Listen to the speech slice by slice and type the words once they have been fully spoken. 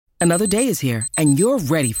Another day is here, and you're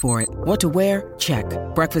ready for it. What to wear? Check.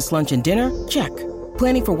 Breakfast, lunch, and dinner? Check.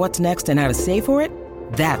 Planning for what's next and how to save for it?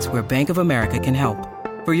 That's where Bank of America can help.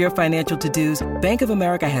 For your financial to-dos, Bank of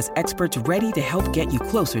America has experts ready to help get you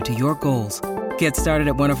closer to your goals. Get started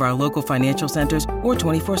at one of our local financial centers or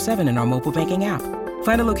 24/7 in our mobile banking app.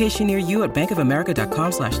 Find a location near you at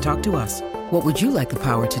bankofamerica.com/talktous. What would you like the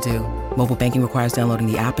power to do? Mobile banking requires downloading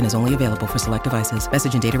the app and is only available for select devices.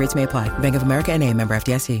 Message and data rates may apply. Bank of America N.A., member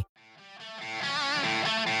FDIC.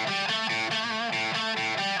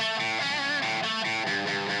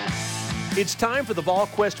 It's time for the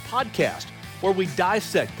Volquest Podcast, where we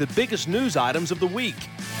dissect the biggest news items of the week.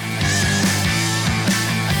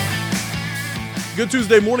 Good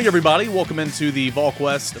Tuesday morning, everybody. Welcome into the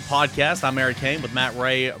Volquest Podcast. I'm Eric Kane with Matt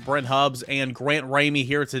Ray, Brent Hubbs, and Grant Ramey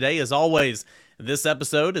here today. As always, this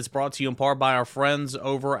episode is brought to you in part by our friends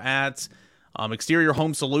over at Exterior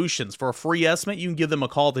Home Solutions. For a free estimate, you can give them a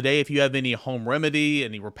call today if you have any home remedy,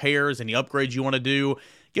 any repairs, any upgrades you want to do.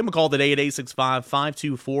 Give them a call today at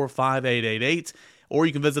 865-524-5888, or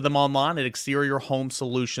you can visit them online at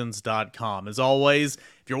exteriorhomesolutions.com. As always,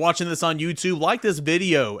 if you're watching this on YouTube, like this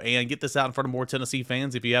video and get this out in front of more Tennessee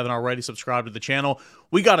fans. If you haven't already, subscribe to the channel.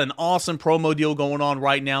 We got an awesome promo deal going on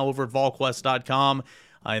right now over at Volquest.com,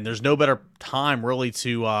 and there's no better time really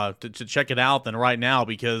to check it out than right now,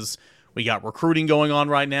 because we got recruiting going on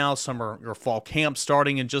right now. Your fall camp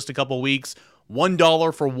starting in just a couple weeks.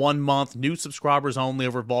 $1 for 1 month. New subscribers only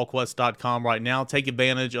over at Volquest.com right now. Take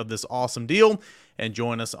advantage of this awesome deal and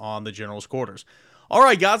join us on the General's Quarters. All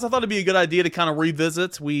right, guys, I thought it'd be a good idea to kind of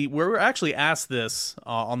revisit. We were actually asked this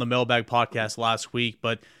on the Mailbag Podcast last week,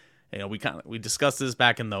 but we discussed this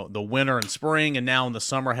back in the winter and spring, and now in the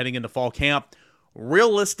summer heading into fall camp.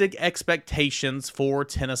 Realistic expectations for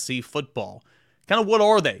Tennessee football. Kind of what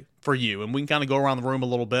are they for you? And we can kind of go around the room a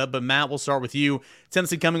little bit, but Matt, we'll start with you.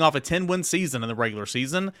 Tennessee coming off a 10-win season in the regular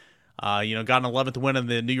season. Got an 11th win in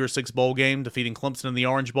the New Year's Six Bowl game, defeating Clemson in the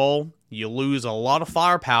Orange Bowl. You lose a lot of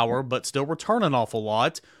firepower, but still return an awful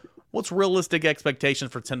lot. What's realistic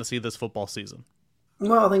expectations for Tennessee this football season?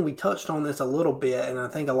 Well, I think we touched on this a little bit, and I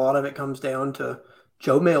think a lot of it comes down to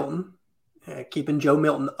Joe Milton, keeping Joe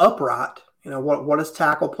Milton upright. What does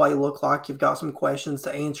tackle play look like? You've got some questions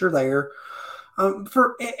to answer there. Do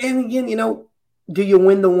you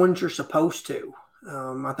win the ones you're supposed to?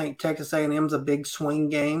 I think Texas A&M's a big swing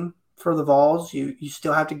game for the Vols. You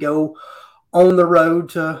still have to go on the road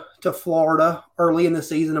to Florida early in the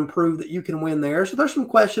season and prove that you can win there. So there's some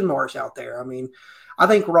question marks out there. I mean, I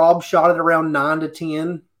think Rob shot it around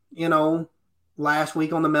 9-10, last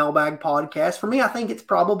week on the Mailbag Podcast. For me, I think it's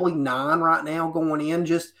probably 9 right now going in.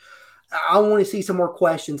 I want to see some more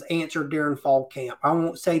questions answered during fall camp. I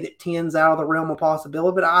won't say that 10's out of the realm of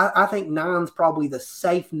possibility, but I think 9's probably the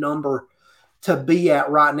safe number to be at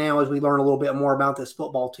right now as we learn a little bit more about this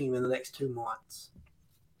football team in the next 2 months.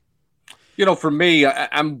 For me,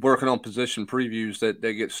 I'm working on position previews that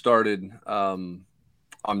get started on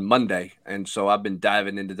Monday, and so I've been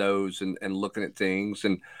diving into those and looking at things,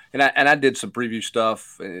 and I did some preview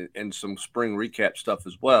stuff and some spring recap stuff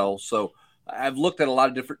as well. So I've looked at a lot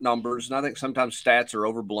of different numbers, and I think sometimes stats are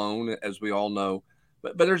overblown, as we all know.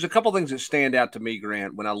 But there's a couple things that stand out to me,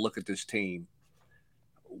 Grant, when I look at this team.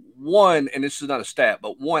 One, and this is not a stat,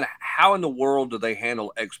 but one, how in the world do they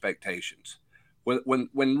handle expectations? When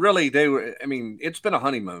really they were, it's been a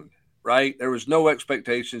honeymoon, right? There was no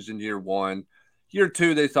expectations in year one. Year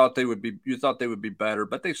two, you thought they would be better,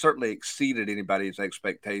 but they certainly exceeded anybody's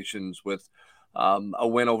expectations with a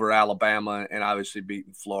win over Alabama and obviously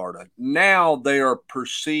beating Florida. Now they are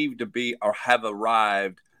perceived to be or have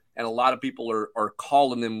arrived, and a lot of people are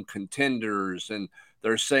calling them contenders, and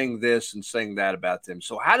they're saying this and saying that about them.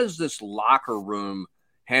 So how does this locker room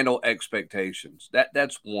handle expectations?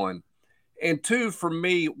 That's one. And two, for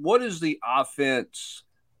me, what is the offense?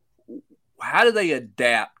 How do they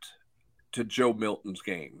adapt to Joe Milton's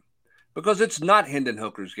game? Because it's not Hendon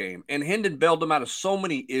Hooker's game. And Hendon bailed him out of so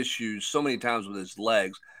many issues so many times with his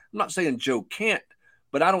legs. I'm not saying Joe can't,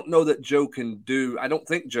 but I don't know that Joe can do – I don't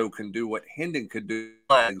think Joe can do what Hendon could do with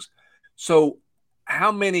legs. So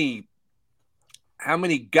how many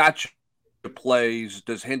gotcha plays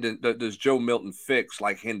does Joe Milton fix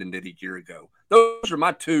like Hendon did a year ago? Those are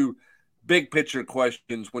my two big picture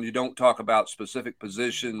questions when you don't talk about specific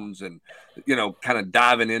positions and, kind of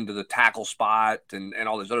diving into the tackle spot and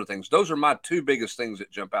all these other things. Those are my two biggest things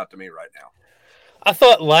that jump out to me right now. I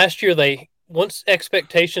thought last year once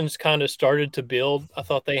expectations kind of started to build, I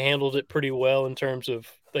thought they handled it pretty well in terms of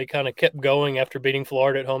they kind of kept going after beating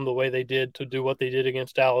Florida at home the way they did to do what they did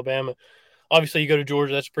against Alabama. obviously you go to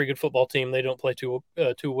Georgia, that's a pretty good football team. They don't play too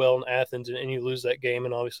well in Athens, and you lose that game,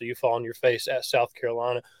 and obviously you fall on your face at South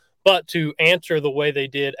Carolina. But to answer the way they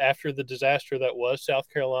did after the disaster that was South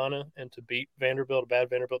Carolina, and to beat Vanderbilt, a bad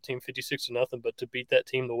Vanderbilt team, 56-0, but to beat that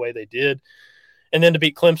team the way they did, and then to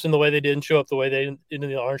beat Clemson the way they did and show up the way they did in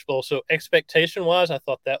the Orange Bowl. So expectation-wise, I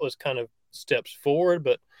thought that was kind of steps forward.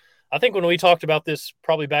 But I think when we talked about this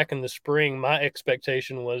probably back in the spring, my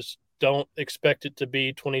expectation was don't expect it to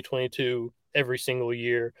be 2022 every single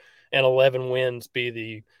year and 11 wins be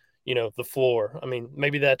the floor. I mean,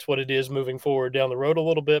 maybe that's what it is moving forward down the road a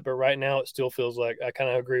little bit, but right now it still feels like I kind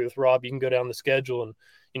of agree with Rob. You can go down the schedule and,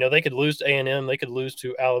 they could lose to A&M, they could lose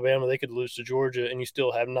to Alabama, they could lose to Georgia, and you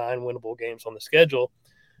still have 9 winnable games on the schedule.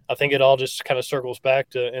 I think it all just kind of circles back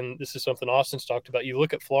to, and this is something Austin's talked about, you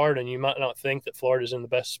look at Florida and you might not think that Florida's in the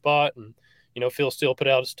best spot, and Phil Steele put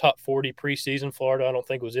out his top 40 preseason. Florida, I don't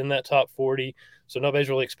think, was in that top 40. So nobody's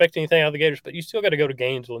really expecting anything out of the Gators. But you still got to go to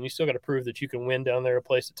Gainesville, and you still got to prove that you can win down there, a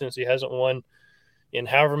place that Tennessee hasn't won in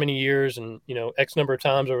however many years and, X number of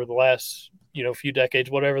times over the last, few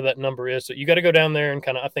decades, whatever that number is. So you got to go down there and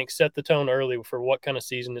kind of, I think, set the tone early for what kind of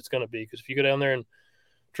season it's going to be. Because if you go down there and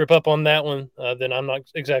trip up on that one, then I'm not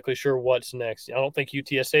exactly sure what's next. I don't think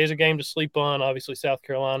UTSA is a game to sleep on. Obviously, South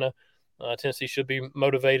Carolina. Tennessee should be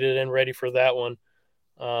motivated and ready for that one.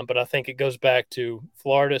 But I think it goes back to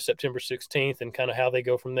Florida, September 16th, and kind of how they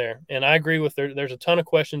go from there. And I agree with there's a ton of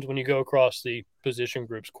questions when you go across the position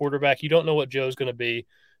groups. Quarterback, you don't know what Joe's going to be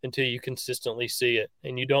until you consistently see it.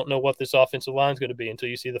 And you don't know what this offensive line is going to be until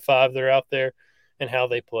you see the 5 that are out there and how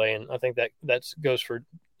they play. And I think that goes for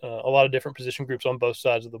a lot of different position groups on both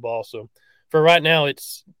sides of the ball. So for right now,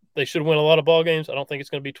 they should win a lot of ball games. I don't think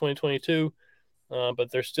it's going to be 2022.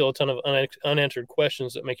 But there's still a ton of unanswered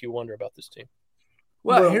questions that make you wonder about this team.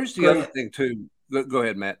 Well, here's the other thing, too. Go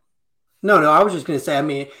ahead, Matt. No, I was just going to say, I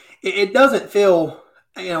mean, it doesn't feel,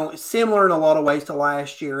 similar in a lot of ways to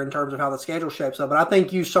last year in terms of how the schedule shapes up. But I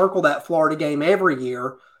think you circle that Florida game every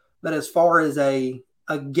year. But as far as a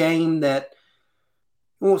game that,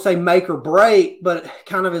 I won't say make or break, but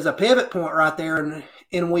kind of is a pivot point right there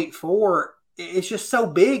in week 4, it's just so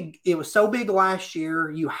big. It was so big last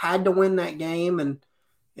year. You had to win that game. And,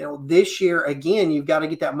 this year, again, you've got to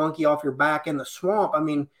get that monkey off your back in the swamp. I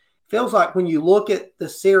mean, feels like when you look at the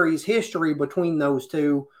series history between those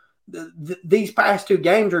two, these past 2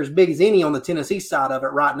 games are as big as any on the Tennessee side of it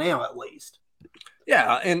right now, at least.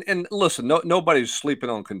 Yeah, and listen, nobody's sleeping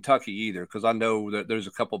on Kentucky either, because I know that there's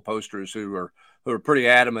a couple of posters who are pretty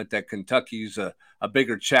adamant that Kentucky's a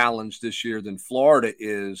bigger challenge this year than Florida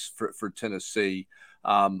is for Tennessee.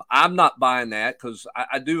 I'm not buying that because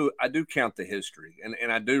I do count the history,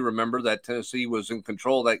 and I do remember that Tennessee was in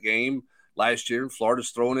control of that game last year, and Florida's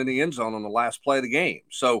throwing in the end zone on the last play of the game.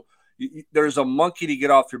 So there's a monkey to get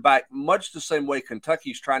off your back, much the same way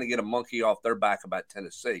Kentucky's trying to get a monkey off their back about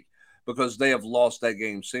Tennessee, because they have lost that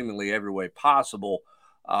game seemingly every way possible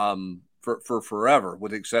for forever,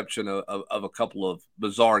 with the exception of a couple of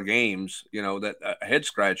bizarre games, that head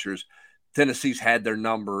scratchers. Tennessee's had their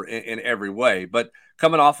number in every way. But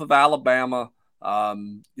coming off of Alabama,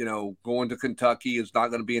 going to Kentucky is not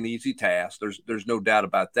going to be an easy task. There's no doubt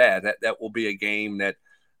about that. That will be a game that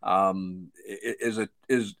is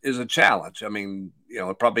a challenge. I mean,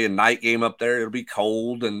 it'll probably be a night game up there. It'll be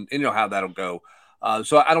cold, and you know how that'll go.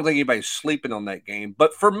 So I don't think anybody's sleeping on that game.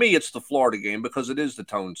 But for me, it's the Florida game because it is the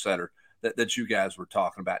tone setter that you guys were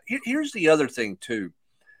talking about. Here's the other thing, too.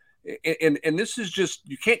 And this is just,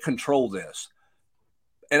 you can't control this.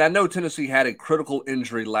 And I know Tennessee had a critical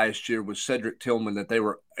injury last year with Cedric Tillman that they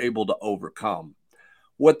were able to overcome.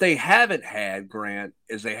 What they haven't had, Grant,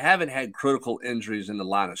 is they haven't had critical injuries in the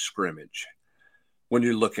line of scrimmage when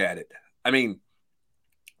you look at it. I mean,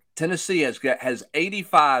 Tennessee has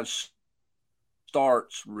 85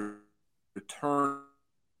 starts returning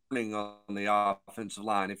on the offensive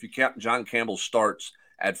line. If you count John Campbell's starts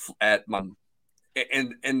at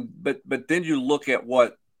but then you look at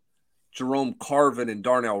what Jerome Carvin and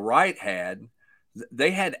Darnell Wright had.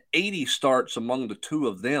 They had 80 starts among the 2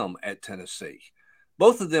 of them at Tennessee.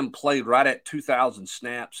 Both of them played right at 2,000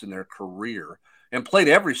 snaps in their career and played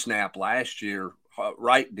every snap last year.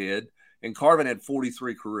 Wright did, and Carvin had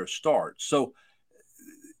 43 career starts. So,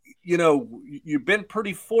 you've been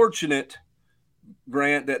pretty fortunate,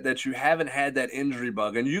 Grant, that you haven't had that injury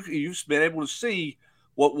bug, and you've been able to see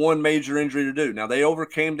what one major injury to do. Now, they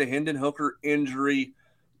overcame the Hendon Hooker injury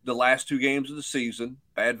the last 2 games of the season.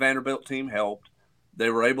 Bad Vanderbilt team helped. They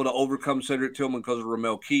were able to overcome Cedric Tillman because of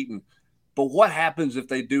Ramel Keaton. But what happens if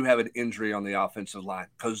they do have an injury on the offensive line?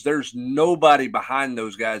 Because there's nobody behind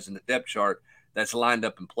those guys in the depth chart that's lined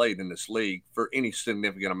up and played in this league for any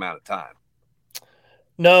significant amount of time.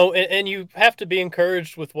 No, and you have to be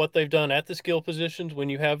encouraged with what they've done at the skill positions when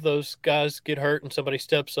you have those guys get hurt and somebody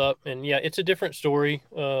steps up. And, yeah, it's a different story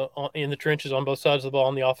in the trenches on both sides of the ball,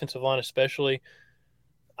 on the offensive line especially.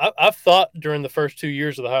 I've thought during the first 2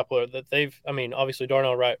 years of the Heupel that obviously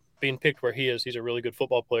Darnell Wright being picked where he is, he's a really good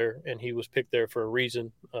football player, and he was picked there for a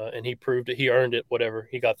reason, and he proved it. He earned it, whatever,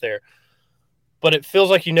 he got there. But it feels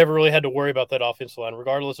like you never really had to worry about that offensive line,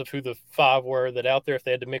 regardless of who the five were that out there. If they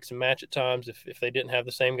had to mix and match at times, if they didn't have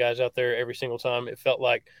the same guys out there every single time, it felt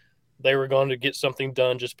like they were going to get something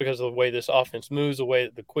done just because of the way this offense moves, the way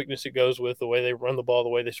the quickness it goes with, the way they run the ball, the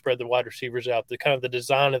way they spread the wide receivers out. The kind of the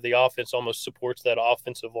design of the offense almost supports that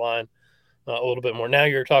offensive line a little bit more. Now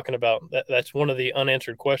you're talking about that's one of the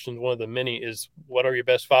unanswered questions. One of the many is, what are your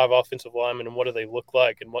best five offensive linemen and what do they look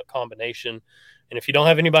like and what combination? And if you don't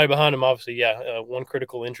have anybody behind them, obviously, one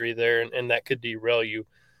critical injury there, and that could derail you.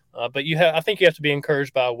 But I think you have to be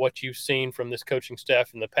encouraged by what you've seen from this coaching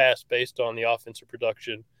staff in the past based on the offensive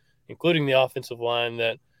production, including the offensive line,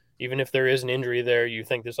 that even if there is an injury there, you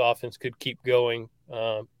think this offense could keep going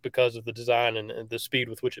because of the design and the speed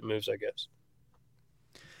with which it moves, I guess.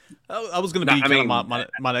 I was going to be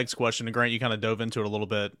my next question, and Grant, you kind of dove into it a little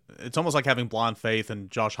bit. It's almost like having blind faith in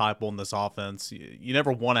Josh Heupel in this offense. You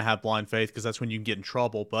never want to have blind faith because that's when you can get in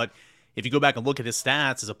trouble. But if you go back and look at his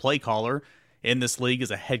stats as a play caller in this league,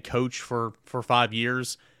 as a head coach for 5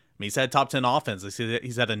 years, I mean, he's had top 10 offense.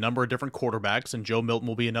 He's had a number of different quarterbacks, and Joe Milton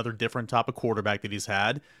will be another different type of quarterback that he's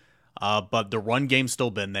had. But the run game's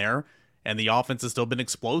still been there, and the offense has still been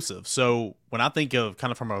explosive. So when I think of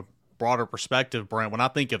kind of from a broader perspective, Brent, when I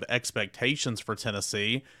think of expectations for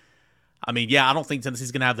Tennessee, I mean, I don't think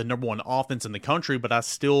Tennessee's going to have the number one offense in the country, but I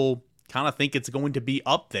still kind of think it's going to be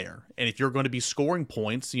up there. And if you're going to be scoring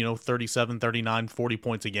points, 37, 39, 40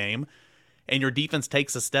 points a game, and your defense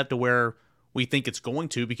takes a step to where we think it's going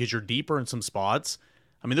to because you're deeper in some spots,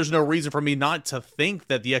 I mean, there's no reason for me not to think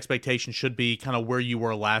that the expectation should be kind of where you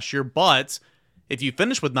were last year. But if you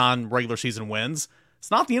finish with 9 regular season wins, it's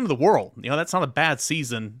not the end of the world. That's not a bad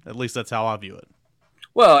season. At least that's how I view it.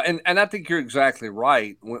 Well, and I think you're exactly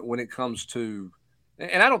right when it comes to,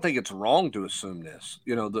 and I don't think it's wrong to assume this,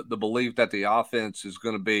 the belief that the offense is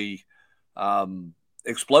going to be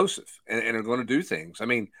explosive and are going to do things. I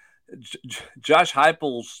mean, Josh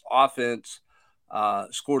Heupel's offense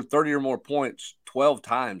scored 30 or more points 12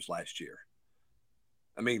 times last year.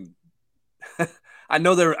 I mean, I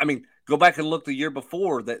know go back and look the year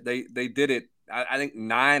before that they did it, I think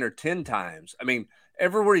 9 or 10 times. I mean,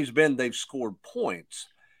 everywhere he's been, they've scored points.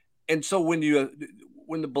 And so when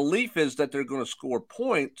the belief is that they're going to score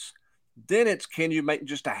points, then it's, can you make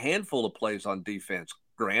just a handful of plays on defense,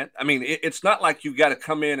 Grant? I mean, it's not like you've got to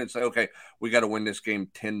come in and say, okay, we got to win this game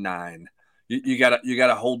 10-9. You got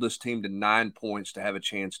to hold this team to 9 points to have a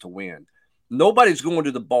chance to win. Nobody's going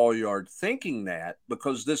to the ball yard thinking that,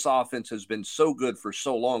 because this offense has been so good for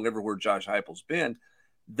so long everywhere Josh Heupel's been.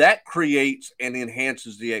 That creates and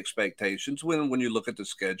enhances the expectations when you look at the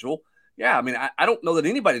schedule. Yeah, I mean, I don't know that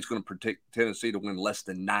anybody's going to predict Tennessee to win less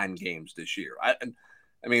than 9 games this year. I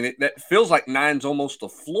mean, that feels like 9's almost the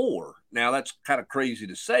floor. Now, that's kind of crazy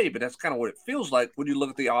to say, but that's kind of what it feels like when you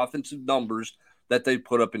look at the offensive numbers that they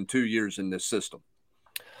put up in 2 years in this system.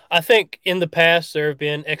 I think in the past there have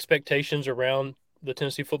been expectations around the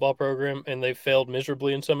Tennessee football program, and they've failed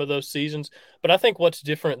miserably in some of those seasons. But I think what's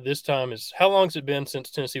different this time is, how long has it been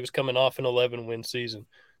since Tennessee was coming off an 11-win season?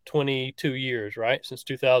 22 years, right? Since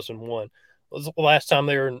 2001. It was the last time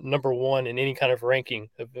they were number one in any kind of ranking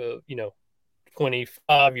of,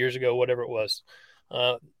 25 years ago, whatever it was.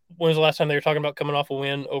 When was the last time they were talking about coming off a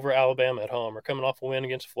win over Alabama at home, or coming off a win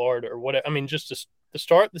against Florida, or whatever? I mean, just to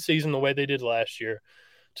start the season the way they did last year,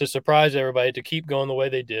 to surprise everybody, to keep going the way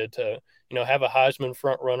they did, to have a Heisman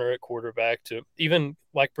front runner at quarterback, to even,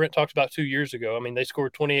 like Brent talked about 2 years ago. I mean, they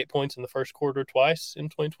scored 28 points in the first quarter twice in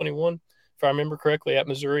 2021, if I remember correctly, at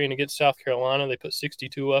Missouri, and against South Carolina. They put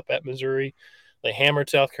 62 up at Missouri. They hammered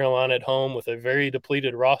South Carolina at home with a very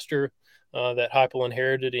depleted roster that Heupel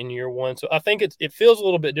inherited in year one. So I think it feels a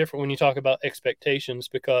little bit different when you talk about expectations,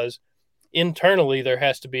 because internally there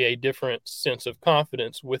has to be a different sense of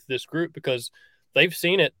confidence with this group, because they've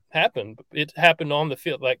seen it happen. It happened on the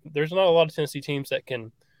field. Like, there's not a lot of Tennessee teams that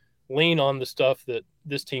can lean on the stuff that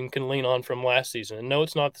this team can lean on from last season. And no,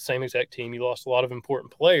 it's not the same exact team. You lost a lot of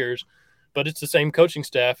important players, but it's the same coaching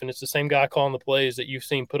staff, and it's the same guy calling the plays that you've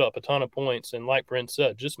seen put up a ton of points. And like Brent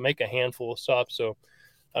said, just make a handful of stops. So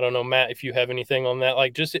I don't know, Matt, if you have anything on that.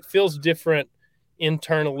 Like, just, it feels different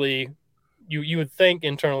internally. You would think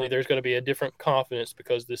internally there's going to be a different confidence,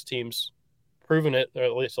 because this team's proven it, or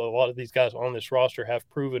at least a lot of these guys on this roster have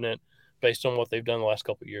proven it based on what they've done the last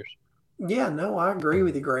couple of years. Yeah, no, I agree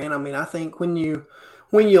with you, Grant. I mean, I think when you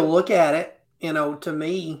look at it, to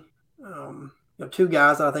me, two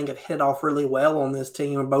guys that I think have hit off really well on this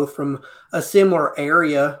team are both from a similar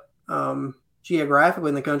area geographically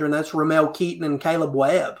in the country, and that's Ramel Keaton and Caleb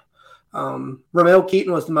Webb. Ramel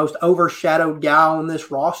Keaton was the most overshadowed guy on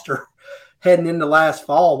this roster heading into last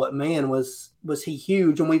fall, but man, was he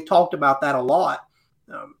huge, and we've talked about that a lot.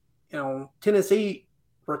 Tennessee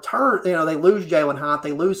return, they lose Jalen Hyatt,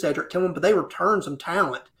 they lose Cedric Tillman, but they return some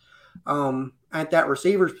talent at that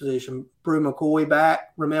receivers position. Brew McCoy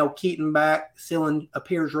back, Ramel Keaton back, ceiling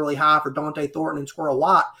appears really high for Dante Thornton and Squirrel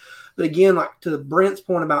Watt. But again, like to Brent's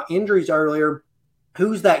point about injuries earlier,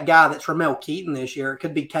 who's that guy that's Ramel Keaton this year? It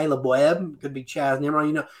could be Caleb Webb, it could be Chaz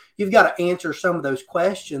Nimrod. You've got to answer some of those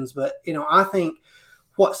questions. But, I think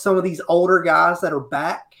what some of these older guys that are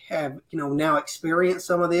back have, now experienced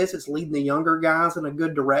some of this. It's leading the younger guys in a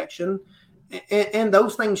good direction. And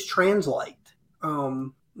those things translate.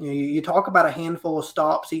 You talk about a handful of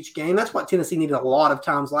stops each game. That's what Tennessee needed a lot of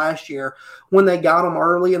times last year. When they got them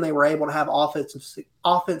early and they were able to have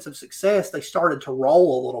offensive success, they started to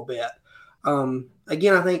roll a little bit.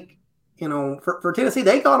 Again, I think, for Tennessee,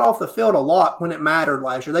 they got off the field a lot when it mattered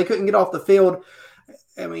last year. They couldn't get off the field.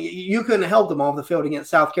 I mean, you couldn't help them off the field against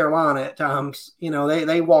South Carolina at times.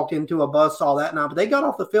 They walked into a buzzsaw that night, but they got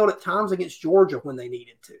off the field at times against Georgia when they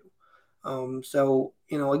needed to. So,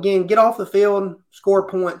 again, get off the field, score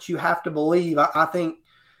points. You have to believe, I think,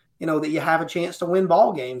 that you have a chance to win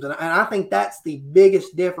ball games. And I think that's the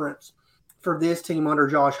biggest difference for this team under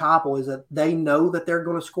Josh Heupel, is that they know that they're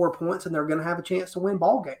going to score points and they're going to have a chance to win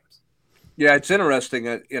ball games. Yeah, it's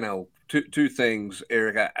interesting. Two things,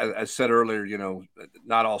 Eric. I said earlier,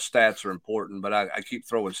 not all stats are important, but I keep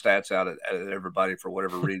throwing stats out at everybody for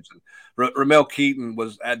whatever reason. Ramel Keaton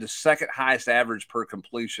had the second highest average per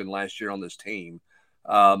completion last year on this team.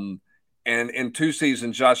 And in 2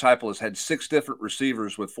 seasons, Josh Heupel has had 6 different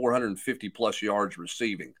receivers with 450-plus yards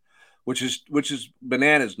receiving, which is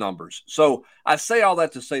bananas numbers. So I say all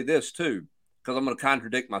that to say this, too, because I'm going to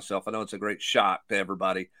contradict myself. I know it's a great shock to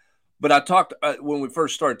everybody. But I talked when we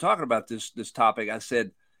first started talking about this topic, I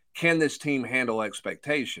said, can this team handle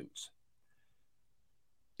expectations?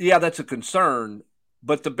 Yeah, that's a concern.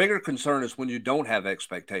 But the bigger concern is when you don't have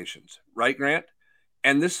expectations. Right, Grant?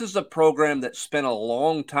 And this is a program that spent a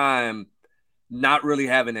long time not really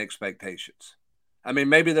having expectations. I mean,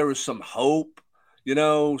 maybe there was some hope,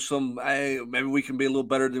 maybe we can be a little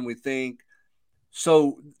better than we think.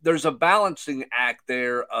 So there's a balancing act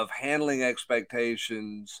there of handling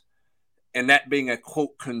expectations and that being a,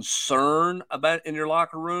 quote, concern about in your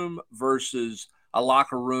locker room versus a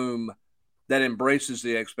locker room that embraces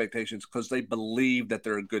the expectations because they believe that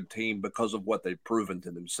they're a good team because of what they've proven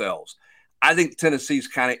to themselves. I think Tennessee's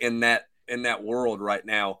kind of in that world right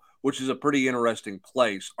now, which is a pretty interesting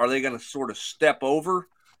place. Are they going to sort of step over,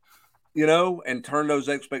 and turn those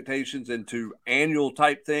expectations into annual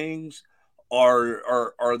type things?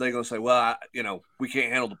 Or are they going to say, well, we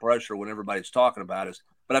can't handle the pressure when everybody's talking about us?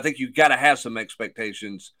 But I think you've got to have some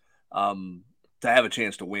expectations to have a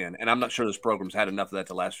chance to win. And I'm not sure this program's had enough of that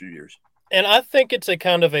the last few years. And I think it's a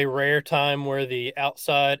kind of a rare time where the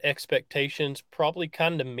outside expectations probably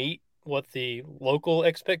kind of meet what the local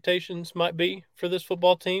expectations might be for this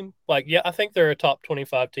football team. Like, yeah, I think they're a top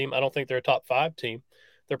 25 team. I don't think they're a top 5 team.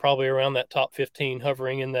 They're probably around that top 15,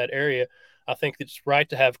 hovering in that area. I think it's right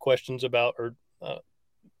to have questions about or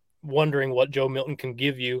wondering what Joe Milton can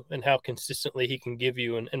give you and how consistently he can give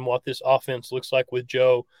you and what this offense looks like with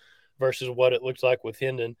Joe versus what it looks like with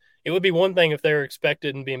Hendon. It would be one thing if they were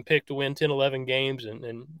expected and being picked to win 10, 11 games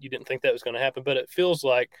and you didn't think that was going to happen, but it feels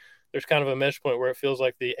like there's kind of a mesh point where it feels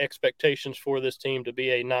like the expectations for this team to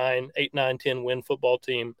be a 8, 9, 10 win football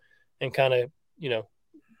team and kind of,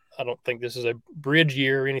 I don't think this is a bridge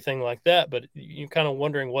year or anything like that, but you're kind of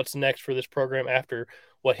wondering what's next for this program after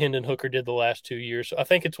what Hendon Hooker did the last 2 years. So I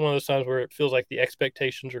think it's one of those times where it feels like the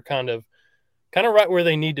expectations are kind of right where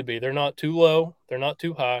they need to be. They're not too low. They're not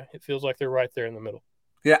too high. It feels like they're right there in the middle.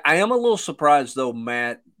 Yeah, I am a little surprised, though,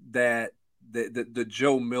 Matt, that the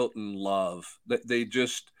Joe Milton love, that they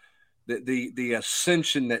just the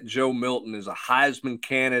ascension that Joe Milton is a Heisman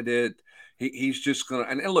candidate. He's just going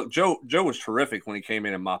to – and look, Joe was terrific when he came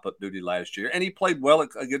in mop-up duty last year, and he played well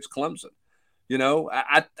against Clemson.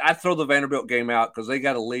 I throw the Vanderbilt game out because they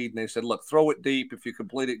got a lead, and they said, look, throw it deep. If you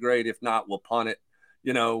complete it, great. If not, we'll punt it.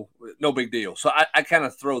 No big deal. So I kind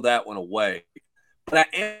of throw that one away. But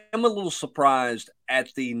I am a little surprised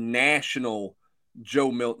at the national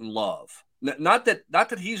Joe Milton love. Not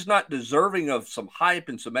that he's not deserving of some hype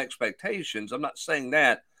and some expectations. I'm not saying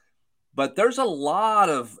that. But there's a lot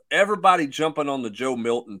of everybody jumping on the Joe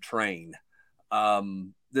Milton train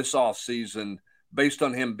this offseason based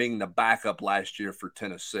on him being the backup last year for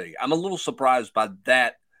Tennessee. I'm a little surprised by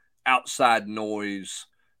that outside noise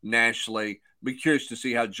nationally. Be curious to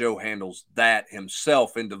see how Joe handles that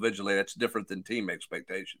himself individually. That's different than team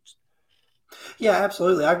expectations. Yeah,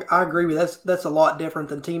 absolutely. I agree with that. That's a lot different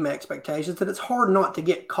than team expectations, and it's hard not to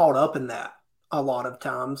get caught up in that a lot of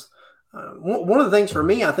times. One of the things for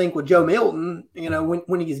me, I think, with Joe Milton,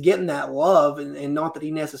 when he's getting that love, and not that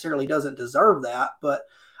he necessarily doesn't deserve that, but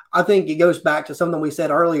I think it goes back to something we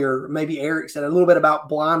said earlier. Maybe Eric said a little bit about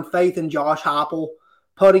blind faith in Josh Heupel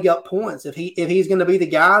putting up points. If he's going to be the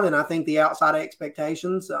guy, then I think the outside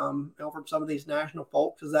expectations from some of these national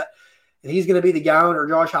folks is that if he's going to be the guy under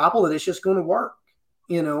Josh Heupel, that it's just going to work,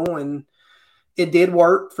 and it did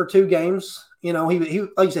work for 2 games. He like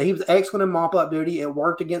you said, he was excellent in mop-up duty. It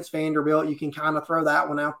worked against Vanderbilt. You can kind of throw that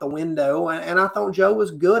one out the window. And I thought Joe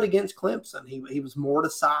was good against Clemson. He was more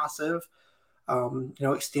decisive,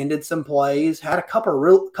 extended some plays, had a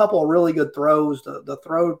couple of really good throws. The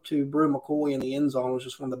throw to Brew McCoy in the end zone was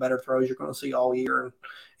just one of the better throws you're going to see all year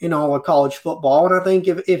in all of college football. And I think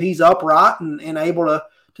if he's upright and able to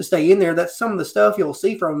stay in there, that's some of the stuff you'll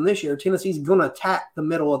see from him this year. Tennessee's going to attack the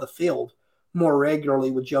middle of the field more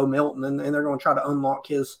regularly with Joe Milton, and they're going to try to unlock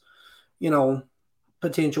his,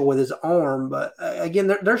 potential with his arm. But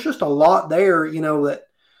again, there's just a lot there, that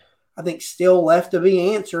I think still left to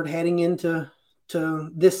be answered heading into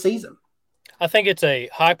this season. I think it's a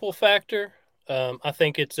Heupel factor. I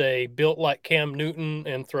think it's a built like Cam Newton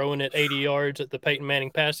and throwing it 80 yards at the Peyton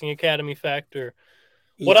Manning Passing Academy factor.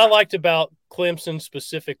 Yeah. What I liked about Clemson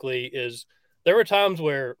specifically is there were times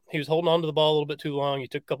where he was holding on to the ball a little bit too long. He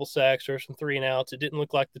took a couple sacks or some 3-and-outs. It didn't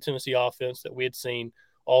look like the Tennessee offense that we had seen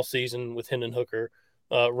all season with Hendon Hooker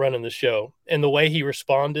running the show. And the way he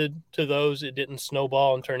responded to those, it didn't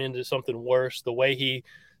snowball and turn into something worse. The way he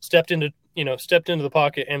stepped into the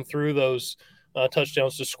pocket and threw those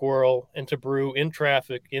touchdowns to Squirrel and to Brew in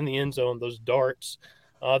traffic in the end zone, those darts.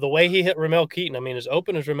 The way he hit Ramel Keaton, as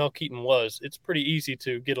open as Ramel Keaton was, it's pretty easy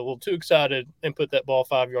to get a little too excited and put that ball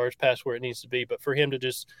 5 yards past where it needs to be. But for him to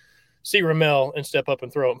just see Ramel and step up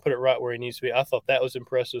and throw it and put it right where he needs to be, I thought that was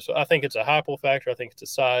impressive. So I think it's a Heupel factor. I think it's a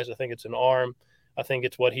size. I think it's an arm. I think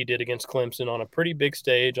it's what he did against Clemson on a pretty big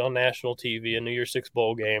stage on national TV, a New Year's Six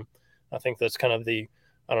bowl game. I think that's kind of the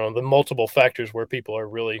multiple factors where people are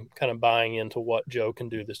really kind of buying into what Joe can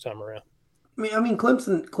do this time around.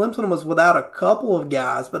 Clemson was without a couple of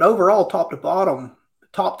guys, but overall, top to bottom,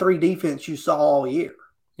 top 3 defense you saw all year.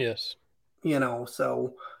 Yes.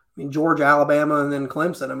 Georgia, Alabama, and then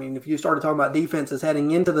Clemson. If you started talking about defenses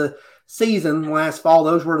heading into the season last fall,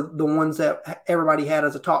 those were the ones that everybody had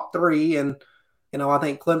as a top 3. And, I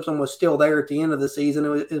think Clemson was still there at the end of the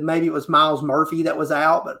season. Maybe it was Miles Murphy that was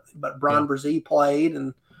out, but Brian Brzee played,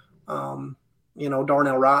 and,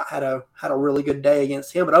 Darnell Wright had a really good day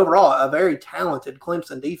against him. But overall, a very talented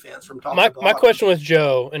Clemson defense from top to bottom. My question with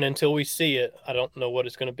Joe, and until we see it, I don't know what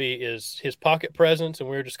it's going to be, is his pocket presence. And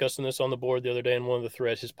we were discussing this on the board the other day in one of the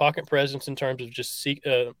threads. His pocket presence in terms of just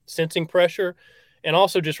sensing pressure, and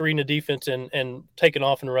also just reading the defense and taking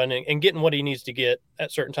off and running and getting what he needs to get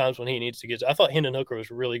at certain times when he needs to get. I thought Hendon Hooker was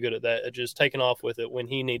really good at that, at just taking off with it when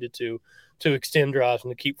he needed to extend drives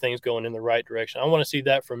and to keep things going in the right direction. I want to see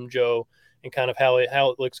that from Joe, and kind of how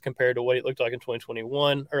it looks compared to what it looked like in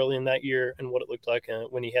 2021 early in that year, and what it looked like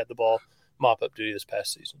when he had the ball mop-up duty this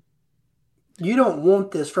past season. You don't want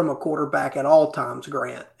this from a quarterback at all times,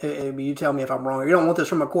 Grant. You tell me if I'm wrong. You don't want this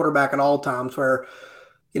from a quarterback at all times where,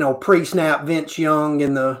 pre-snap Vince Young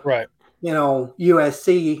in the right,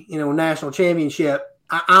 USC, national championship,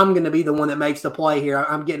 I'm going to be the one that makes the play here.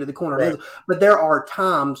 I'm getting to the corner. Right. But there are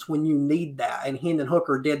times when you need that, and Hendon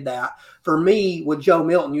Hooker did that. For me, with Joe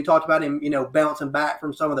Milton, you talked about him, bouncing back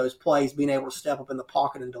from some of those plays, being able to step up in the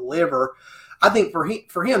pocket and deliver. I think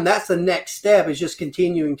for him, that's the next step, is just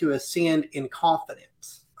continuing to ascend in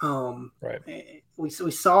confidence. Right. We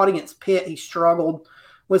saw it against Pitt. He struggled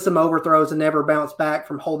with some overthrows and never bounced back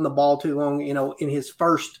from holding the ball too long, in his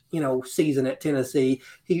first, season at Tennessee.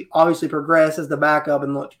 He obviously progressed as the backup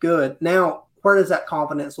and looked good. Now, where does that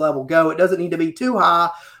confidence level go? It doesn't need to be too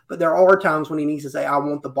high, but there are times when he needs to say, I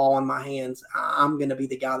want the ball in my hands. I'm going to be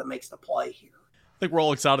the guy that makes the play here. I think we're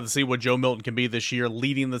all excited to see what Joe Milton can be this year,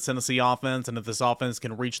 leading the Tennessee offense, and if this offense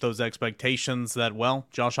can reach those expectations that,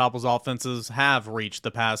 Josh Heupel's offenses have reached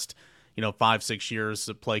the past 5-6 years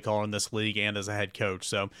of play caller in this league and as a head coach.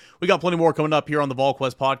 So we got plenty more coming up here on the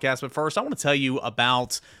Volquest Podcast. But first, I want to tell you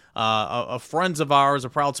about a friends of ours, a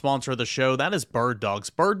proud sponsor of the show. That is Bird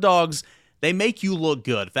Dogs. Bird Dogs, they make you look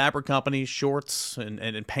good. Fabric companies, shorts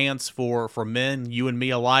and pants for men, you and me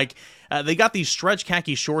alike. They got these stretch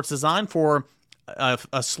khaki shorts designed for a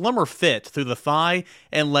slimmer fit through the thigh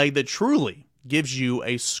and leg that truly gives you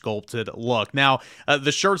a sculpted look. Now,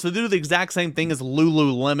 the shirts, they do the exact same thing as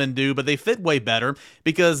Lululemon do, but they fit way better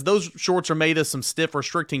because those shorts are made of some stiff,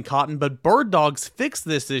 restricting cotton. But Bird Dogs fixed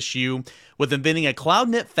this issue with inventing a cloud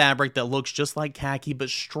knit fabric that looks just like khaki but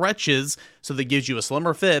stretches so that it gives you a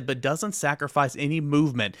slimmer fit but doesn't sacrifice any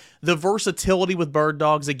movement. The versatility with Bird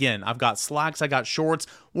Dogs, again, I've got slacks, I got shorts,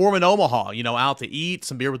 warm in Omaha, out to eat,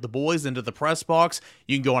 some beer with the boys, into the press box.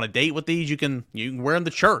 You can go on a date with these. You can wear them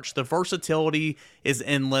to church. The versatility is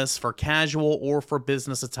endless for casual or for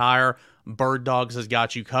business attire. Bird Dogs has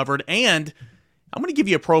got you covered. And I'm going to give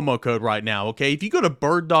you a promo code right now, okay? If you go to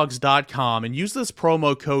birddogs.com and use this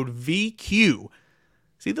promo code VQ,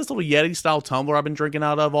 see this little Yeti-style tumbler I've been drinking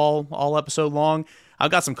out of all episode long?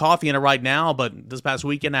 I've got some coffee in it right now, but this past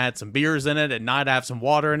weekend I had some beers in it. At night I have some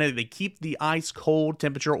water in it. They keep the ice cold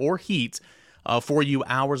temperature or heat for you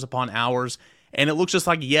hours upon hours, and it looks just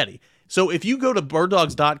like a Yeti. So if you go to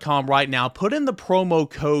birddogs.com right now, put in the promo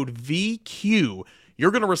code VQ,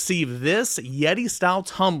 you're going to receive this Yeti-style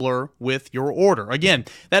tumbler with your order. Again,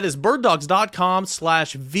 that is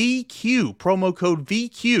birddogs.com/VQ, promo code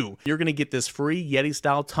VQ. You're going to get this free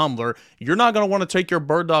Yeti-style tumbler. You're not going to want to take your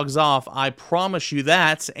Bird Dogs off. I promise you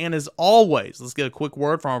that. And as always, let's get a quick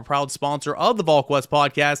word from our proud sponsor of the Volquest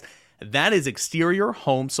Podcast. That is Exterior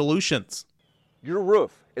Home Solutions. Your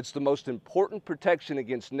roof, it's the most important protection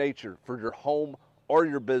against nature for your home or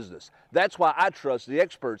your business. That's why I trust the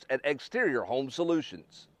experts at Exterior Home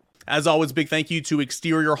Solutions. As always, big thank you to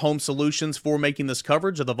Exterior Home Solutions for making this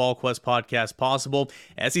coverage of the Volquest Podcast possible.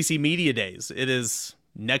 SEC Media Days, it is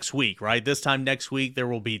next week, right? This time next week, there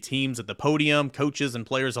will be teams at the podium, coaches and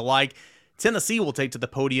players alike. Tennessee will take to the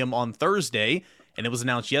podium on Thursday, and it was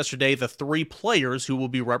announced yesterday the 3 players who will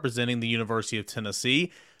be representing the University of Tennessee.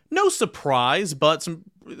 No surprise, but some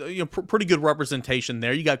pretty good representation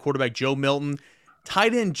there. You got quarterback Joe Milton,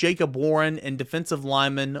 tight end Jacob Warren, and defensive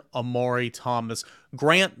lineman Amari Thomas.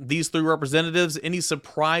 Grant, these 3 representatives, any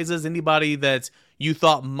surprises? Anybody that you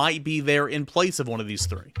thought might be there in place of one of these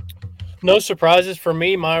 3? No surprises for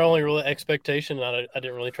me. My only real expectation, I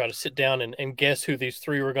didn't really try to sit down and guess who these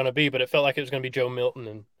 3 were going to be, but it felt like it was going to be Joe Milton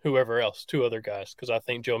and whoever else, 2 other guys, because I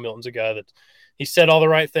think Joe Milton's a guy that he said all the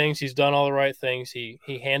right things. He's done all the right things. He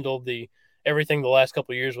handled everything the last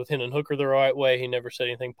couple of years with Hendon Hooker the right way. He never said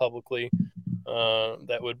anything publicly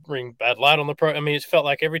that would bring bad light on the pro. I mean, it's felt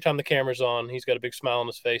like every time the camera's on, he's got a big smile on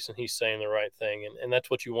his face and he's saying the right thing. And that's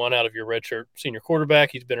what you want out of your redshirt senior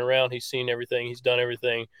quarterback. He's been around. He's seen everything. He's done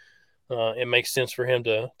everything. It makes sense for him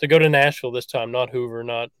to go to Nashville this time, not Hoover,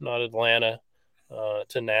 not Atlanta,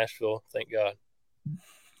 to Nashville. Thank God.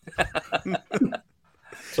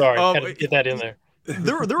 Sorry, had to get that in there.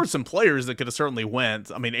 There were some players that could have certainly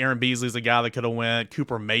went. I mean, Aaron Beasley's the guy that could have went.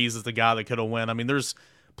 Cooper Mays is the guy that could have went. I mean, there's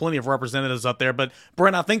plenty of representatives up there. But,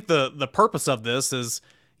 Brent, I think the purpose of this is,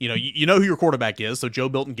 you know who your quarterback is, so Joe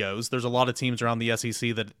Milton goes. There's a lot of teams around the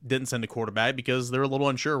SEC that didn't send a quarterback because they're a little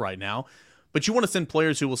unsure right now. But you want to send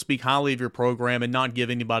players who will speak highly of your program and not give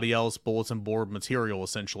anybody else bulletin board material,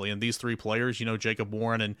 essentially. And these 3 players, Jacob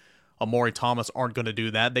Warren and Amari Thomas, aren't going to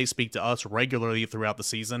do that. They speak to us regularly throughout the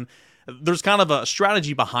season. There's kind of a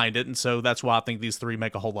strategy behind it, and so that's why I think these 3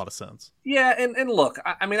 make a whole lot of sense. Yeah, and look,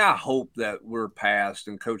 I mean, I hope that we're past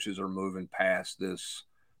and coaches are moving past this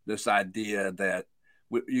idea that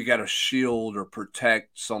you got to shield or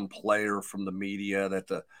protect some player from the media, that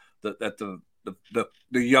the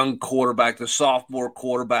young quarterback, the sophomore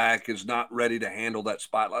quarterback, is not ready to handle that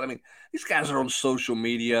spotlight. I mean, these guys are on social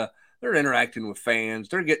media. They're interacting with fans.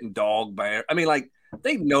 They're getting dog bare. I mean,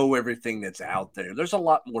 they know everything that's out there. There's a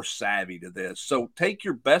lot more savvy to this. So take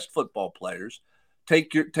your best football players,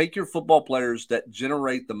 take your football players that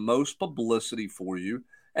generate the most publicity for you,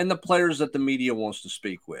 and the players that the media wants to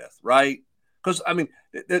speak with, right? Because, I mean,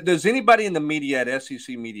 does anybody in the media at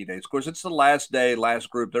SEC Media Days, of course, it's the last day, last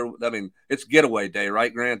group. It's getaway day,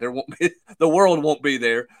 right, Grant? The world won't be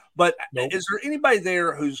there. But nope. Is there anybody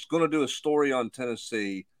there who's going to do a story on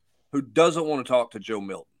Tennessee who doesn't want to talk to Joe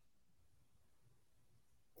Milton?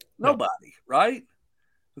 Nobody, right?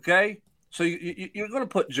 Okay, so you're going to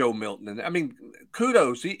put Joe Milton in. I mean,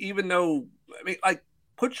 kudos, even though,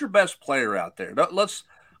 put your best player out there.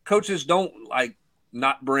 Coaches don't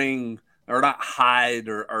not bring or not hide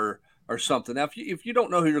or something. Now, if you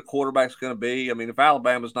don't know who your quarterback's going to be, I mean, if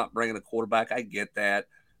Alabama's not bringing a quarterback, I get that.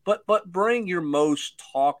 But bring your most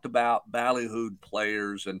talked about ballyhooed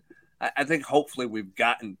players, and I think hopefully we've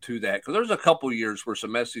gotten to that, because there's a couple years where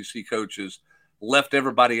some SEC coaches left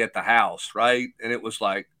everybody at the house, right? And it was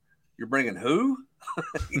like, you're bringing who?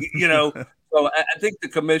 So I think the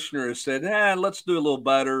commissioner has said, let's do a little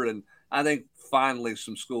better. And I think finally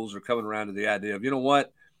some schools are coming around to the idea of, you know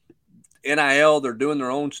what, NIL, they're doing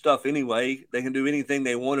their own stuff anyway. They can do anything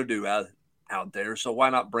they want to do out there. So why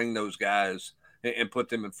not bring those guys and put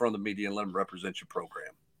them in front of the media and let them represent your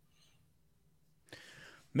program?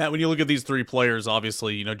 Matt, when you look at these three players,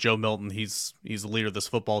 obviously, Joe Milton, he's the leader of this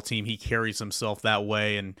football team. He carries himself that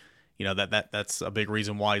way, and that's a big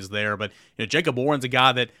reason why he's there. But Jacob Warren's a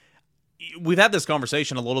guy that we've had this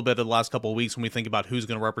conversation a little bit in the last couple of weeks when we think about who's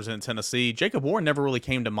going to represent Tennessee. Jacob Warren never really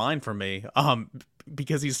came to mind for me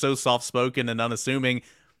because he's so soft-spoken and unassuming.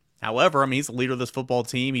 However, he's the leader of this football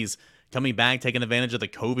team. He's coming back, taking advantage of the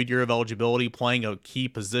COVID year of eligibility, playing a key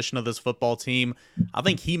position of this football team. I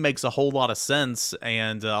think he makes a whole lot of sense,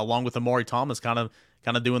 and along with Amari Thomas kind of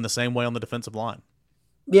doing the same way on the defensive line.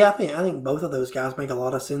 Yeah, I think both of those guys make a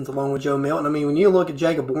lot of sense along with Joe Milton. When you look at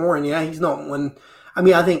Jacob Warren, he's not one.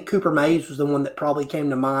 I think Cooper Mays was the one that probably came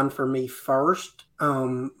to mind for me first.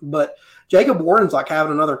 But Jacob Warren's like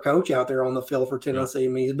having another coach out there on the field for Tennessee.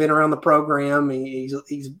 Yeah. He's been around the program. He's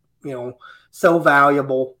so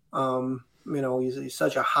valuable. He's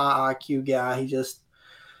such a high IQ guy. He's just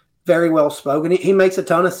very well spoken. He makes a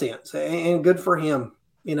ton of sense, and good for him.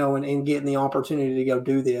 And getting the opportunity to go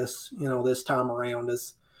do this, this time around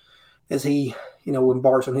as he,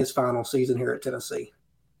 embarks on his final season here at Tennessee.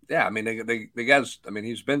 Yeah, the guys.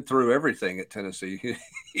 He's been through everything at Tennessee.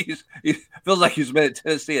 He feels like he's been at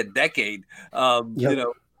Tennessee a decade. Yep.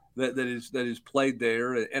 That he's played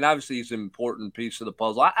there, and obviously he's an important piece of the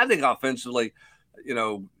puzzle. I think offensively,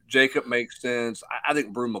 Jacob makes sense. I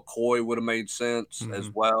think Brew McCoy would have made sense as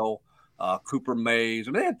well. Cooper Mays.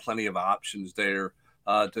 They had plenty of options there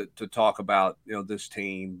to talk about this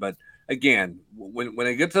team. But again, when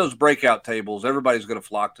they get to those breakout tables, everybody's going to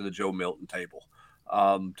flock to the Joe Milton table.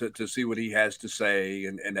 To see what he has to say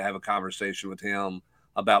and to have a conversation with him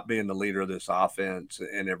about being the leader of this offense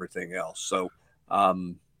and everything else. So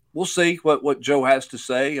we'll see what Joe has to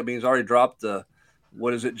say. He's already dropped the,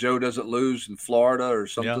 what is it, Joe doesn't lose in Florida or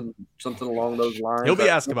something along those lines. He'll be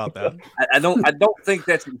asked about that. I don't think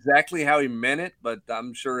that's exactly how he meant it, but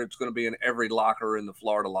I'm sure it's going to be in every locker in the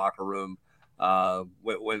Florida locker room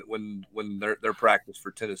when their practice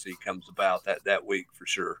for Tennessee comes about that week for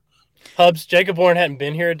sure. Hubs, Jacob Warren hadn't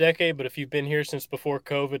been here a decade, but if you've been here since before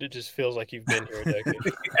COVID, it just feels like you've been here a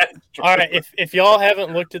decade. All right, if y'all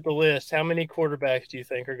haven't looked at the list, how many quarterbacks do you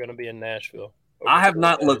think are going to be in Nashville? I have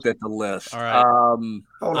not looked at the list. All right.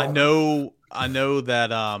 I know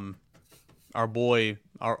that our boy,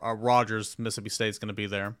 our Rogers, Mississippi State's going to be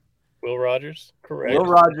there. Will Rogers, correct. Will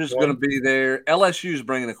Rogers is going to be there. LSU's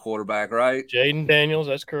bringing a quarterback, right? Jaden Daniels,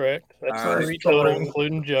 that's correct. That's All right. 3 total,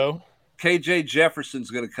 including Joe. KJ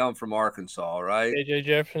Jefferson's going to come from Arkansas, right? KJ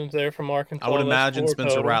Jefferson's there from Arkansas. I would imagine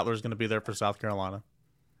Spencer total. Rattler's going to be there for South Carolina.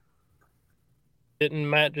 Didn't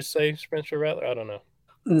Matt just say Spencer Rattler? I don't know.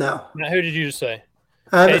 No. Matt, who did you just say?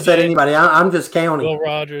 I haven't said anybody. I'm just counting. Will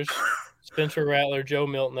Rogers, Spencer Rattler, Joe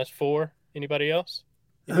Milton. That's 4. Anybody else?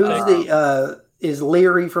 Who's is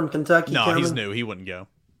Leary from Kentucky? No, coming? he's new. He wouldn't go.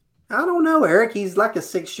 I don't know, Eric. He's like a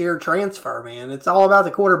 6-year transfer, man. It's all about the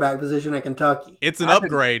quarterback position at Kentucky. It's an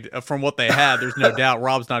upgrade from what they had. There's no doubt.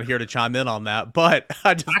 Rob's not here to chime in on that, but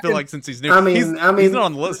I just feel like since he's new, he's not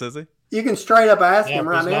on the list, is he? You can straight up ask him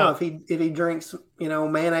right now if he drinks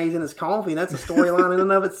mayonnaise in his coffee. That's a storyline in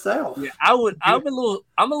and of itself. Yeah, I'm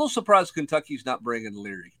a little surprised Kentucky's not bringing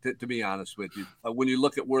Leary. To be honest with you, when you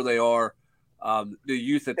look at where they are, the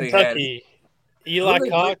youth that Kentucky. they had. Eli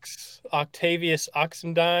Cox, Octavius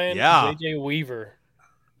Oxendine, J.J. Weaver.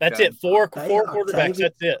 That's it. Four quarterbacks.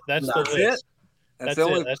 That's it. That's the list. That's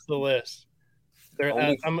the list.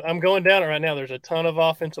 I'm going down it right now. There's a ton of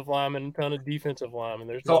offensive linemen, a ton of defensive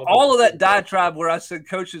linemen. So all of that diatribe where I said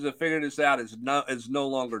coaches have figured this out is no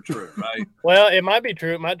longer true, right? Well, it might be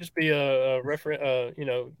true. It might just be a reference.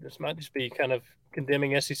 This might just be kind of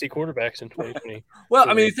condemning SEC quarterbacks in 2020.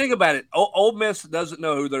 Well, you think about it. Ole Miss doesn't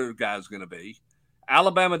know who their guy's going to be.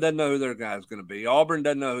 Alabama doesn't know who their guy's going to be. Auburn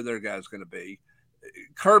doesn't know who their guy's going to be.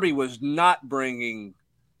 Kirby was not bringing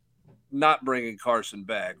Carson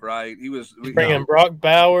back, right? He's bringing Brock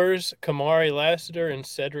Bowers, Kamari Lassiter, and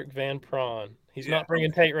Cedric Van Prawn. He's not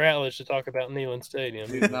bringing Tate Ratledge to talk about Neyland Stadium.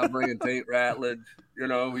 He's not bringing Tate Ratledge.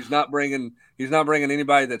 He's not bringing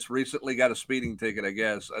anybody that's recently got a speeding ticket, I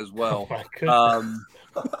guess, as well. Oh my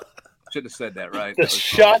goodness. Should have said that, right? The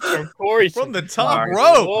shots from Corey from the top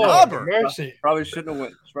row. Robert. Mercy. Probably shouldn't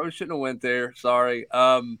have went there. Sorry.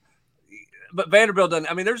 But Vanderbilt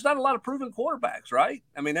doesn't. There's not a lot of proven quarterbacks, right?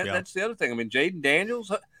 That's the other thing. Jaden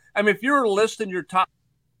Daniels. I mean, if you're listing your top.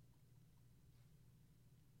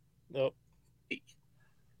 Nope.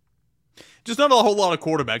 Just not a whole lot of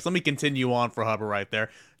quarterbacks. Let me continue on for Hubbard right there.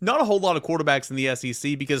 Not a whole lot of quarterbacks in the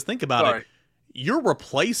SEC because think about it. You're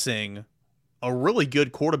replacing a really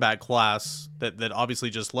good quarterback class that obviously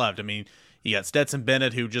just left. I mean, you got Stetson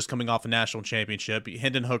Bennett, who just coming off a national championship.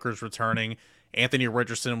 Hendon Hooker's returning. Anthony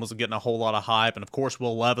Richardson was getting a whole lot of hype. And, of course,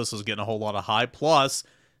 Will Levis was getting a whole lot of hype. Plus,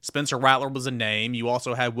 Spencer Rattler was a name. You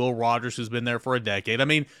also had Will Rogers, who's been there for a decade. I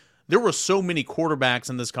mean, there were so many quarterbacks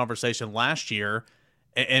in this conversation last year.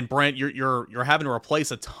 And Brent, you're having to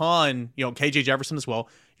replace a ton, KJ Jefferson as well.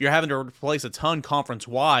 You're having to replace a ton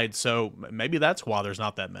conference-wide, so maybe that's why there's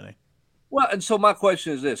not that many. Well, and so my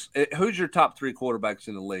question is this. Who's your top 3 quarterbacks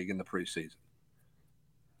in the league in the preseason?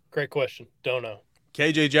 Great question. Don't know.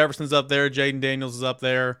 KJ Jefferson's up there. Jaden Daniels is up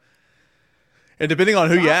there. And depending on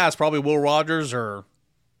who you ask, probably Will Rogers or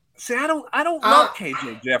 – See, I don't love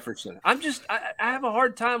KJ Jefferson. I have a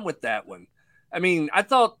hard time with that one. I mean, I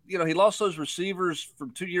thought, he lost those receivers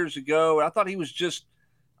from 2 years ago. I thought he was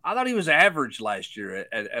average last year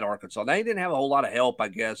at Arkansas. Now, he didn't have a whole lot of help, I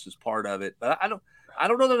guess, as part of it. But I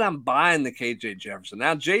don't know that I'm buying the KJ Jefferson.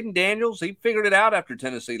 Now, Jaden Daniels, he figured it out after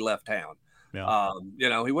Tennessee left town. Yeah.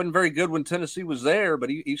 He wasn't very good when Tennessee was there, but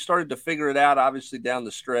he started to figure it out, obviously, down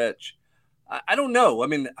the stretch. I don't know. I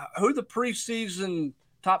mean, who the preseason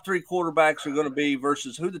top 3 quarterbacks are going to be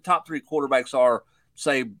versus who the top 3 quarterbacks are,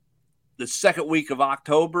 say, the second week of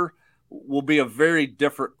October will be a very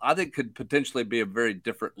different, I think could potentially be a very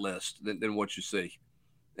different list than what you see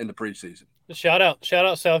in the preseason. Shout out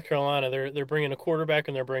South Carolina. They're bringing a quarterback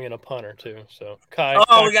and they're bringing a punter too. So Kai.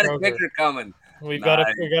 We got a kicker coming. We got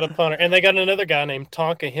a punter, and they got another guy named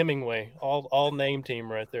Tonka Hemingway. All name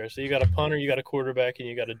team right there. So you got a punter, you got a quarterback, and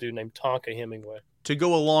you got a dude named Tonka Hemingway to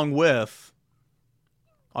go along with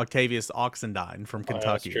Octavius Oxendine from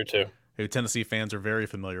Kentucky. That's true too. Who Tennessee fans are very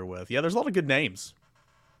familiar with. Yeah, there's a lot of good names.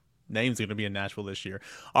 Names going to be in Nashville this year.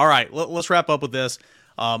 All right, let's wrap up with this.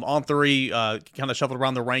 On 3, kind of shuffled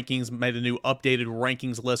around the rankings, made a new updated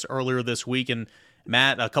rankings list earlier this week. And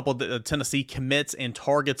Matt, a couple of Tennessee commits and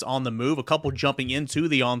targets on the move, a couple jumping into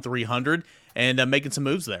the on 300 and making some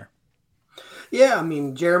moves there. Yeah, I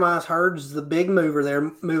mean, Jeremiah Hurd's the big mover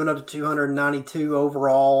there, moving up to 292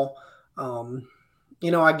 overall. A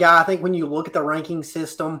guy, I think when you look at the ranking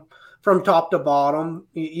system, from top to bottom,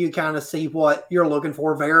 you kind of see what you're looking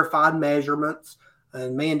for, verified measurements.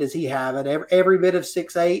 And, man, does he have it. Every bit of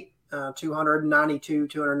 6'8", 292,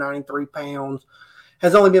 293 pounds.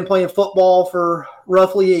 Has only been playing football for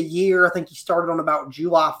roughly a year. I think he started on about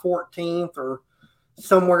July 14th or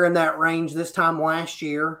somewhere in that range this time last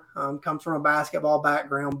year. Comes from a basketball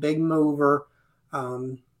background, big mover.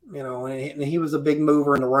 And he was a big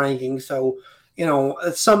mover in the rankings. So,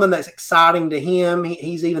 it's something that's exciting to him.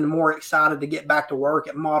 He's even more excited to get back to work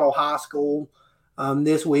at Model High School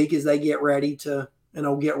this week as they get ready to,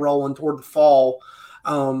 get rolling toward the fall.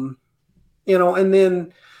 And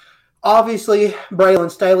then obviously Braylon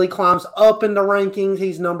Staley climbs up in the rankings.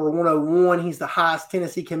 He's number 101. He's the highest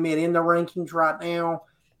Tennessee commit in the rankings right now.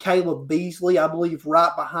 Caleb Beasley, I believe,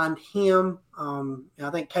 right behind him. I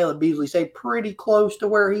think Caleb Beasley stayed pretty close to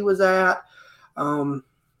where he was at.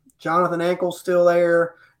 Jonathan Ankle's still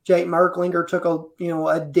there. Jake Merklinger took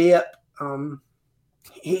a dip.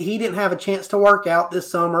 He didn't have a chance to work out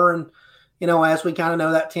this summer, and as we kind of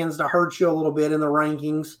know, that tends to hurt you a little bit in the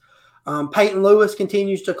rankings. Peyton Lewis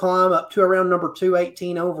continues to climb up to around number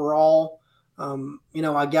 218 overall.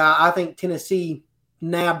 A guy I think Tennessee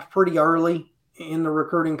nabbed pretty early in the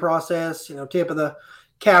recruiting process. Tip of the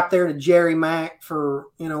cap there to Jerry Mack for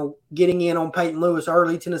getting in on Peyton Lewis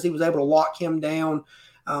early. Tennessee was able to lock him down.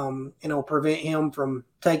 Prevent him from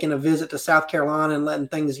taking a visit to South Carolina and letting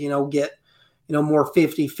things, get, more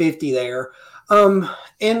 50-50 there. And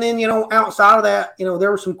then, outside of that,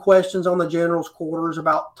 there were some questions on the general's quarters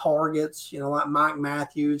about targets, like Mike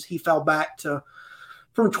Matthews. He fell back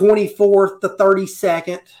from 24th to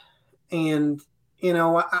 32nd. And,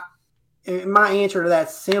 my answer to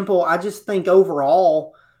that's simple. I just think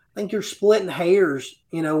overall, I think you're splitting hairs,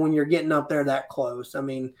 when you're getting up there that close. I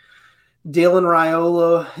mean, Dylan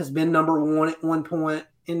Raiola has been number 1 at one point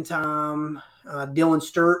in time. Dylan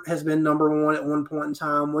Sturt has been number 1 at one point in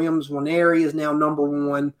time. Williams Nwaneri is now number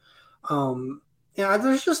 1.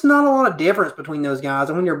 There's just not a lot of difference between those guys.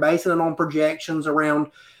 And when you're basing it on projections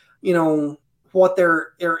around, what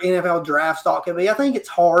their NFL draft stock could be, I think it's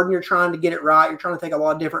hard and you're trying to get it right. You're trying to take a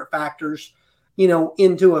lot of different factors,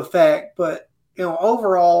 into effect. But,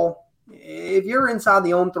 overall, if you're inside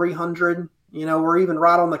the on 300, or even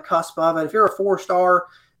right on the cusp of it, if you're a 4-star,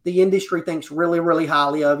 the industry thinks really, really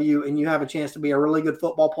highly of you, and you have a chance to be a really good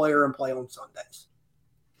football player and play on Sundays.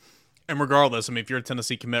 And regardless, I mean, if you're a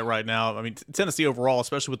Tennessee commit right now, I mean, Tennessee overall,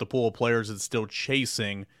 especially with the pool of players it's still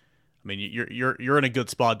chasing, I mean, you're in a good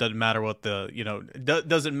spot. Doesn't matter what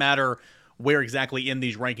doesn't matter where exactly in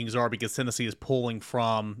these rankings are, because Tennessee is pulling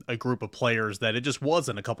from a group of players that it just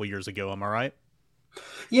wasn't a couple years ago. Am I right?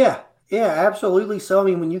 Yeah, absolutely. So, I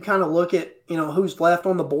mean, when you kind of look at, who's left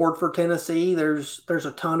on the board for Tennessee, there's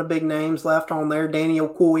a ton of big names left on there. Daniel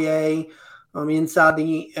Okoye, inside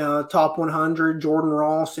the top 100. Jordan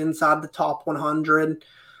Ross inside the top 100.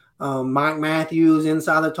 Mike Matthews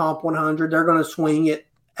inside the top 100. They're going to swing it.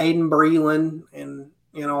 Aiden Breland, and,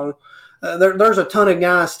 there's a ton of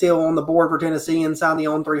guys still on the board for Tennessee inside the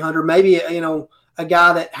on 300. Maybe, a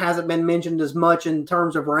guy that hasn't been mentioned as much in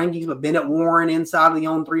terms of rankings, but Bennett Warren inside of the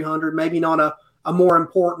on 300. Maybe not a more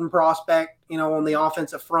important prospect, on the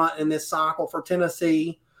offensive front in this cycle for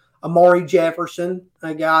Tennessee. Amari Jefferson,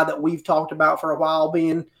 a guy that we've talked about for a while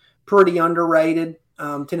being pretty underrated.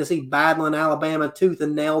 Tennessee battling Alabama tooth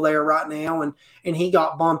and nail there right now, and he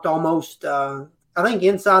got bumped almost, I think,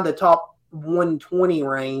 inside the top 120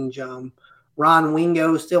 range. Ryan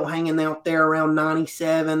Wingo still hanging out there around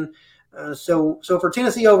 97. So for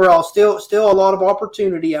Tennessee overall, still a lot of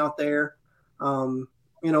opportunity out there.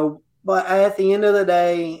 But at the end of the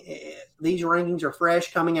day, these rankings are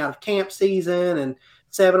fresh coming out of camp season and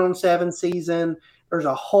 7-on-7 season. There's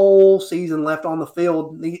a whole season left on the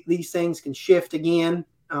field. These things can shift again.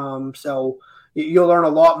 So you'll learn a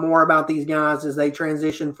lot more about these guys as they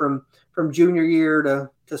transition from junior year to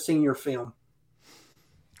senior film.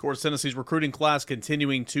 Of course, Tennessee's recruiting class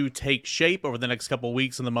continuing to take shape over the next couple of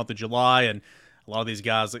weeks in the month of July, and a lot of these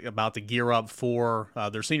guys about to gear up for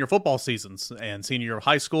their senior football seasons and senior year of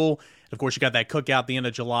high school. Of course, you got that cookout at the end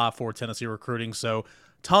of July for Tennessee recruiting, so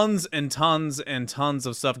tons and tons and tons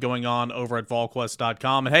of stuff going on over at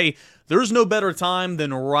Volquest.com. And hey, there's no better time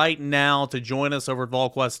than right now to join us over at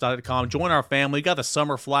Volquest.com. Join our family. We got the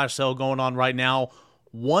summer flash sale going on right now.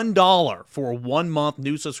 $1 for 1 month,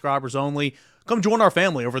 new subscribers only. Come join our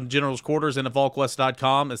family over in the General's Quarters and at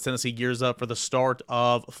Volquest.com as Tennessee gears up for the start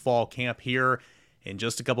of fall camp here in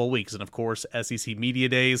just a couple of weeks. And, of course, SEC Media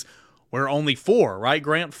Days, where only 4, right,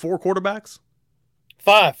 Grant? 4 quarterbacks?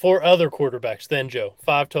 4 other quarterbacks then, Joe.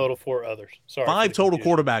 5 total, 4 others. Sorry. 5 total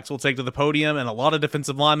quarterbacks will take to the podium, and a lot of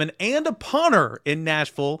defensive linemen and a punter in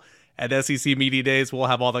Nashville at SEC Media Days. We'll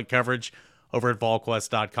have all that coverage over at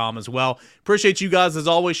Volquest.com as well. Appreciate you guys as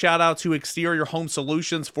always. Shout out to Exterior Home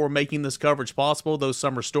Solutions for making this coverage possible. Those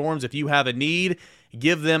summer storms, if you have a need,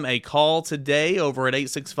 give them a call today over at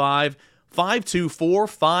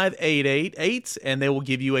 865-524-5888, and they will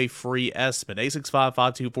give you a free estimate.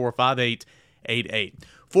 865-524-5888.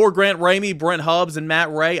 For Grant Ramey, Brent Hubbs, and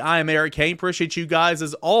Matt Ray, I am Eric Kane. Appreciate you guys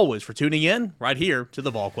as always for tuning in right here to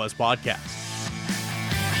the Volquest Podcast.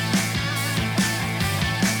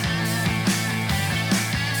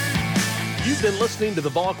 You've been listening to the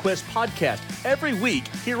Volquest Podcast every week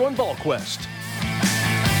here on Volquest.